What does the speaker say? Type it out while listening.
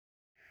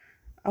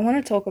I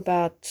want to talk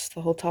about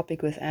the whole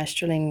topic with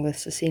Astralling with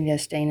Cecilia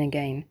Steyn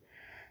again.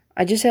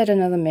 I just had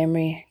another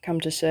memory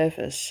come to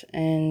surface,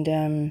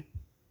 and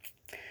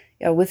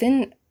yeah,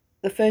 within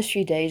the first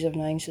few days of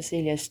knowing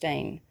Cecilia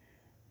Steyn,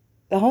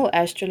 the whole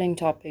Astralling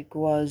topic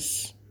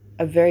was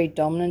a very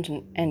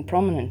dominant and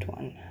prominent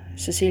one.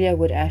 Cecilia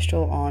would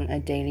astral on a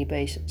daily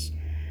basis.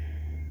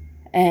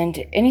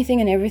 And anything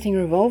and everything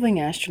revolving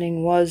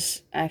Astralling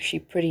was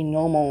actually pretty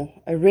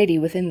normal already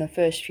within the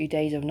first few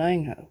days of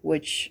knowing her,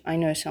 which I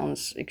know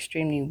sounds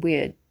extremely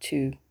weird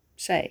to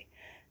say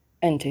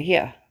and to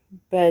hear,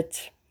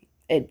 but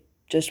it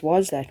just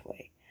was that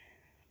way.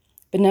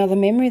 But now the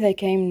memory that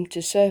came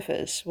to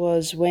surface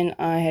was when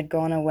I had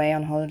gone away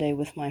on holiday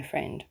with my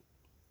friend.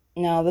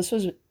 Now, this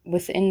was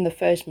within the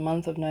first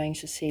month of knowing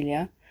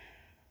Cecilia.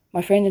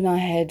 My friend and I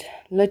had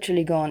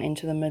literally gone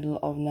into the middle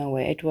of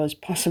nowhere. It was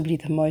possibly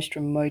the most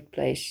remote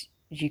place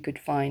you could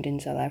find in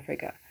South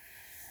Africa.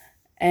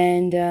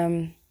 And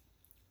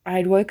I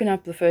had woken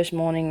up the first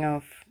morning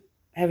of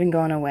having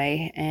gone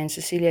away, and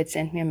Cecilia had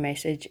sent me a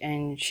message,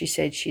 and she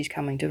said she's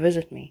coming to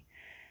visit me.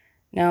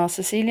 Now,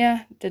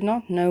 Cecilia did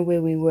not know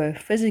where we were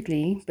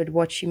physically, but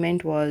what she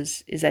meant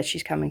is that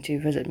she's coming to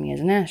visit me as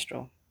an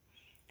astral.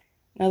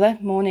 Now,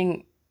 that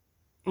morning,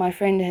 my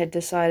friend had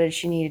decided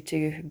she needed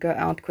to go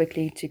out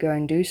quickly to go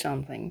and do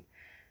something.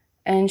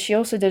 And she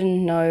also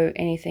didn't know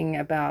anything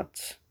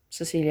about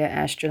Cecilia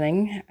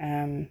Astralling.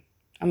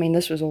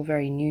 This was all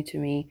very new to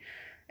me.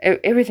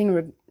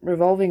 Everything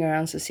revolving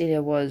around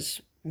Cecilia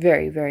was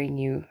very, very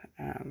new.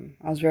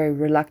 I was very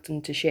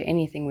reluctant to share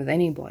anything with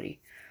anybody.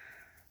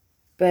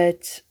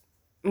 But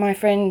my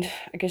friend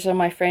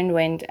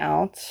went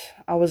out.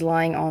 I was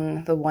lying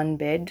on the one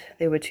bed.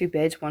 There were two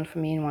beds, one for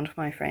me and one for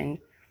my friend.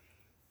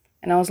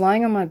 And I was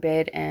lying on my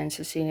bed, and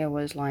Cecilia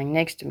was lying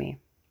next to me.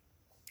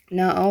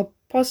 Now, I'll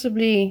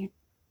possibly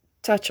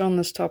touch on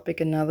this topic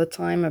another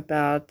time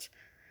about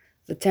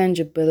the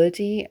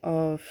tangibility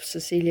of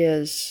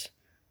Cecilia's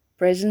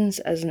presence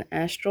as an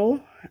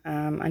astral.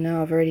 I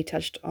know I've already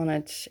touched on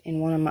it in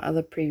one of my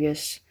other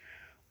previous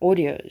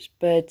audios,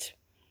 but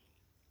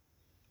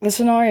the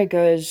scenario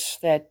goes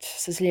that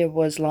Cecilia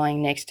was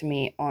lying next to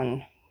me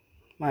on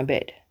my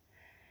bed.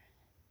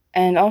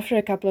 And after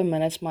a couple of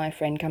minutes, my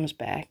friend comes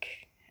back,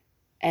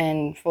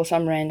 and for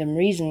some random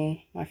reason,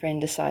 my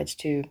friend decides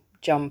to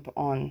jump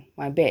on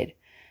my bed.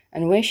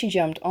 And where she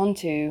jumped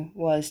onto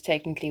was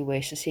technically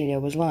where Cecilia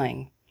was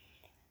lying.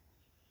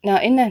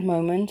 Now, in that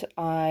moment,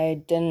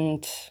 I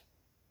didn't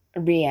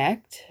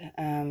react,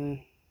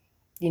 in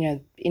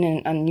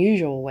an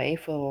unusual way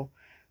for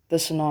the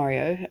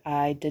scenario.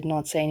 I did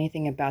not say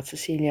anything about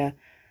Cecilia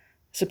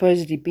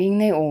supposedly being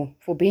there or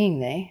for being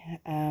there.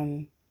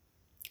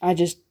 I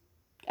just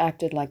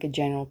acted like a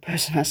general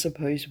person, I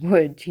suppose,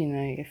 would,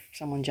 if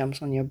someone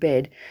jumps on your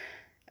bed.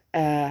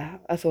 I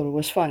thought it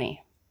was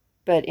funny.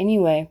 But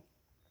anyway,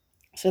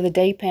 so the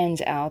day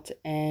pans out,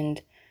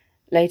 and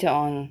later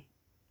on,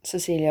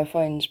 Cecilia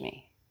phones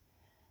me.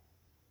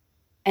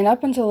 And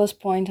up until this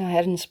point, I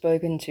hadn't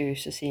spoken to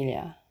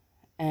Cecilia,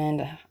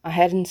 and I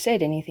hadn't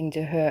said anything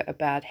to her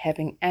about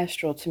having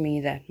astral to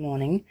me that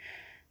morning,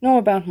 nor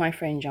about my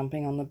friend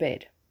jumping on the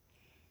bed.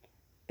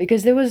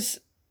 Because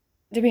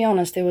to be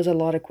honest, there was a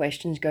lot of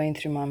questions going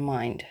through my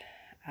mind.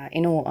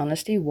 In all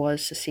honesty,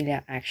 was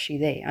Cecilia actually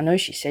there? I know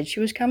she said she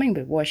was coming,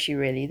 but was she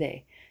really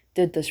there?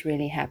 Did this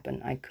really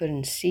happen? I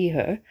couldn't see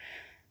her.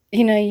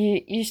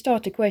 You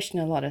start to question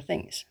a lot of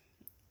things.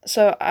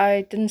 So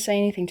I didn't say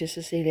anything to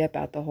Cecilia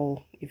about the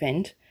whole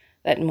event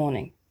that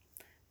morning.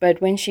 But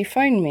when she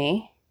phoned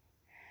me,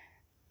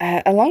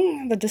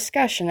 along the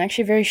discussion,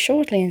 actually very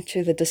shortly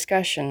into the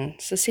discussion,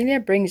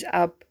 Cecilia brings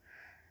up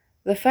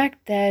the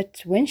fact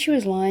that when she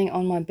was lying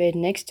on my bed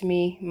next to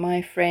me,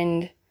 my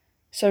friend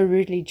so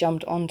rudely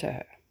jumped onto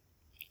her.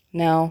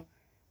 Now,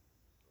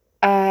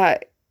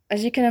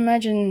 as you can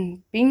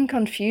imagine, being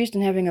confused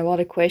and having a lot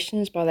of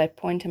questions by that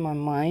point in my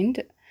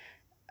mind,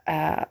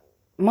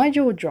 my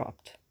jaw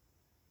dropped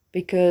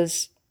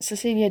because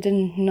Cecilia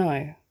didn't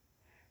know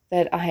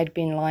that I had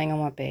been lying on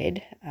my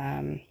bed.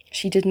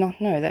 She did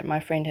not know that my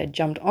friend had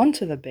jumped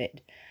onto the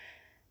bed.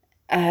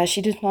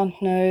 She did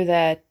not know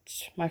that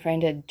my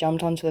friend had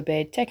jumped onto the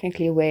bed,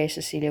 technically where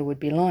Cecilia would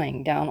be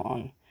lying down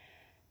on.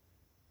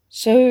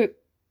 So,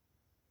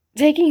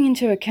 taking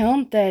into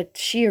account that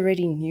she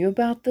already knew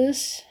about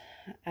this,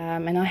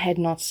 and I had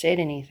not said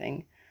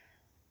anything,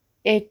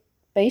 it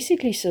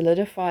basically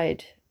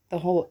solidified the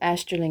whole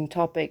astralling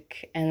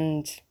topic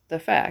and the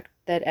fact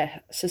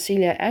that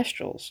Cecilia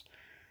astrals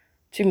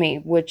to me,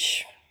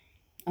 which,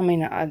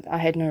 I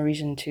had no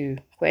reason to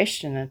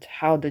question it.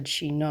 How did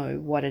she know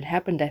what had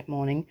happened that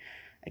morning?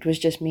 It was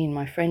just me and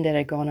my friend that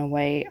had gone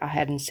away. I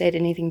hadn't said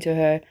anything to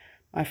her.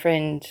 My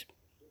friend,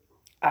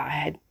 I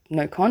had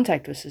no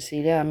contact with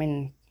Cecilia.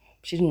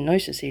 She didn't know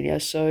Cecilia,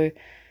 so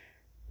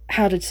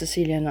how did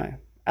Cecilia know?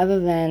 Other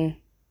than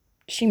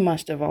she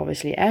must have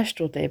obviously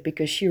astraled there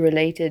because she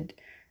related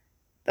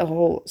the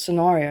whole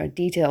scenario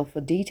detail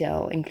for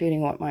detail,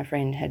 including what my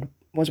friend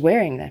was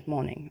wearing that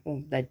morning,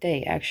 or that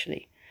day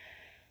actually.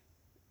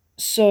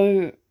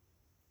 So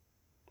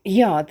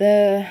Yeah,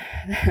 the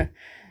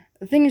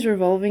things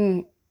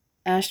revolving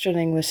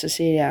Astralling with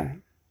Cecilia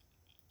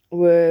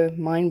were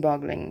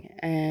mind-boggling,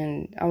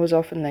 and I was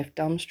often left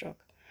dumbstruck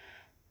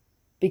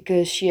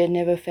because she had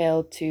never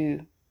failed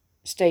to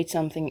state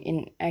something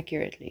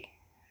inaccurately.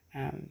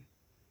 Um,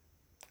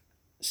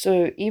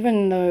 so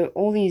even though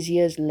all these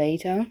years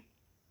later,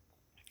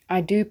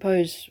 I do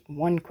pose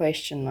one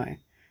question though.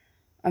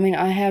 I mean,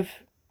 I have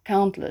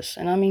countless,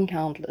 and I mean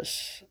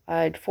countless.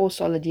 I had 4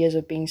 solid years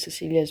of being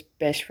Cecilia's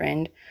best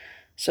friend,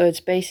 so it's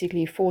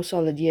basically 4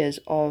 solid years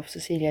of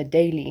Cecilia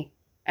daily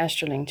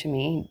astraling to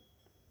me,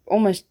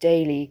 almost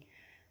daily,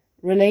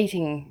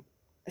 relating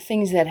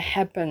things that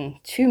happen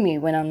to me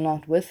when I'm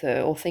not with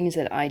her, or things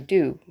that I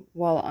do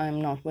while I'm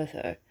not with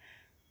her,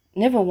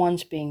 never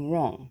once being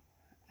wrong.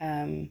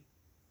 Um,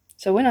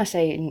 so when I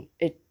say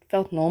it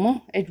felt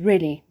normal, it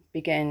really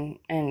began,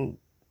 and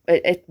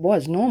it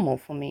was normal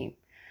for me.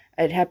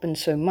 It happened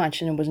so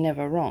much and it was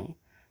never wrong.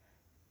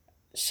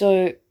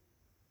 So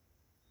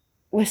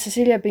with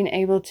Cecilia being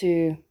able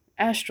to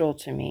astral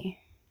to me,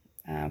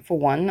 for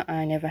one,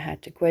 I never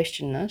had to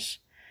question this.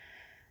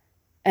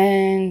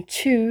 And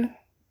two,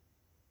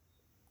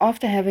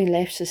 after having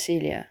left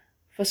Cecilia,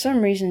 for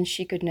some reason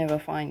she could never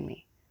find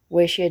me,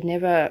 where she had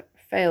never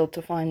failed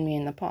to find me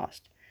in the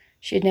past.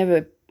 She had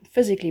never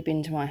physically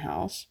been to my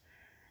house.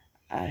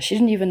 She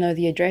didn't even know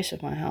the address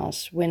of my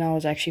house when I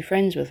was actually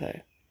friends with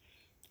her.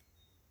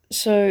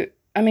 So,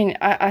 I mean,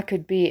 I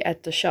could be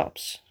at the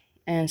shops,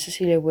 and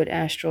Cecilia would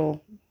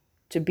astral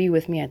to be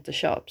with me at the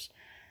shops.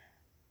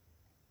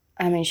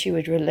 I mean, she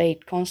would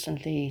relate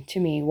constantly to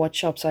me what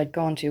shops I'd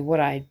gone to, what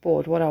I had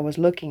bought, what I was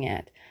looking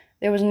at.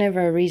 There was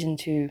never a reason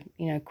to,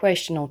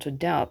 question or to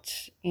doubt,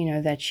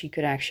 that she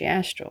could actually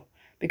astral.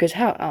 Because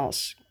how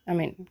else, I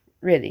mean,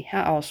 really,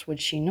 how else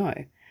would she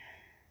know?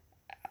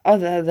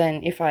 Other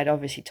than if I'd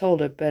obviously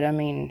told her, but I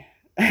mean,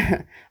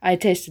 I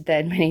tested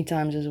that many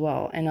times as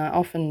well, and I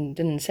often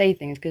didn't say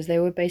things because they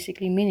were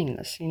basically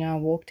meaningless. I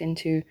walked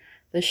into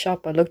the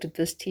shop, I looked at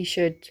this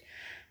t-shirt,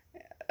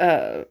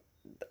 uh,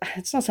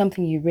 it's not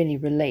something you really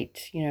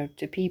relate,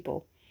 to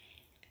people.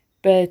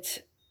 But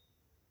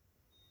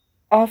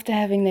after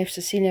having left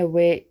Cecilia,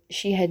 where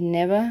she had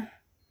never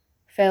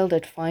failed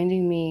at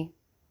finding me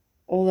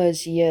all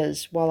those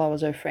years while I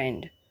was her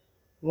friend,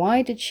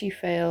 why did she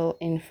fail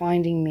in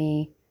finding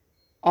me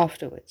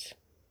afterwards?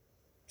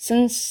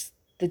 Since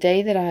the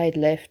day that I had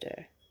left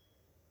her,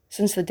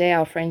 since the day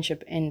our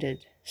friendship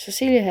ended,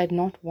 Cecilia had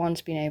not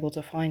once been able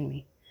to find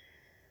me.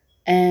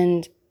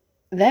 And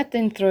that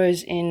then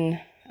throws in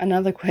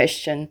another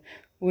question,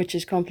 which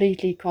is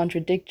completely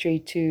contradictory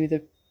to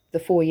the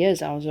 4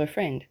 years I was her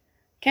friend.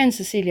 Can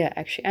Cecilia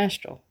actually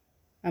astral?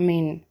 I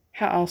mean,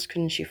 how else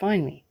couldn't she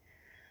find me?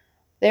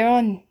 There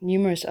are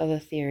numerous other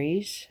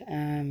theories,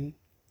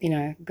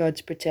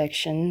 God's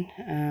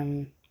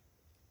protection,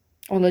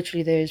 or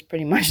literally there's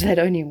pretty much that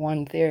only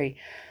one theory.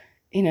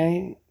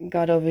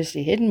 God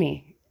obviously hid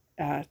me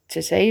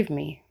to save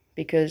me,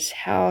 because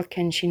how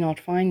can she not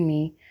find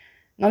me,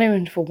 not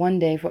even for one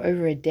day, for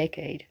over a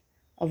decade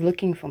of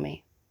looking for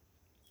me?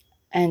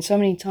 And so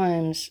many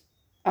times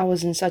I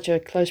was in such a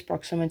close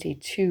proximity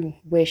to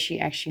where she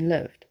actually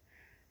lived.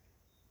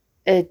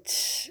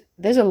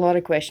 There's a lot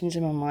of questions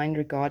in my mind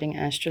regarding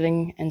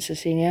Astralling and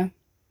Cecilia,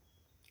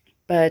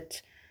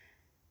 but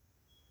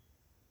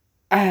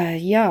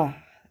yeah,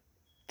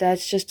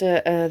 that's just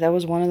that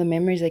was one of the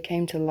memories that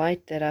came to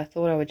light that I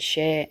thought I would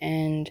share,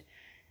 and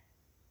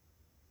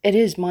it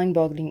is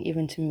mind-boggling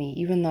even to me,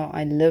 even though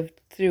I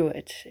lived through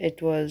it.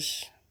 It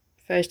was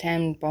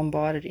firsthand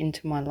bombarded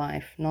into my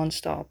life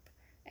non-stop,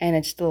 and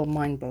it still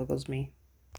mind-boggles me.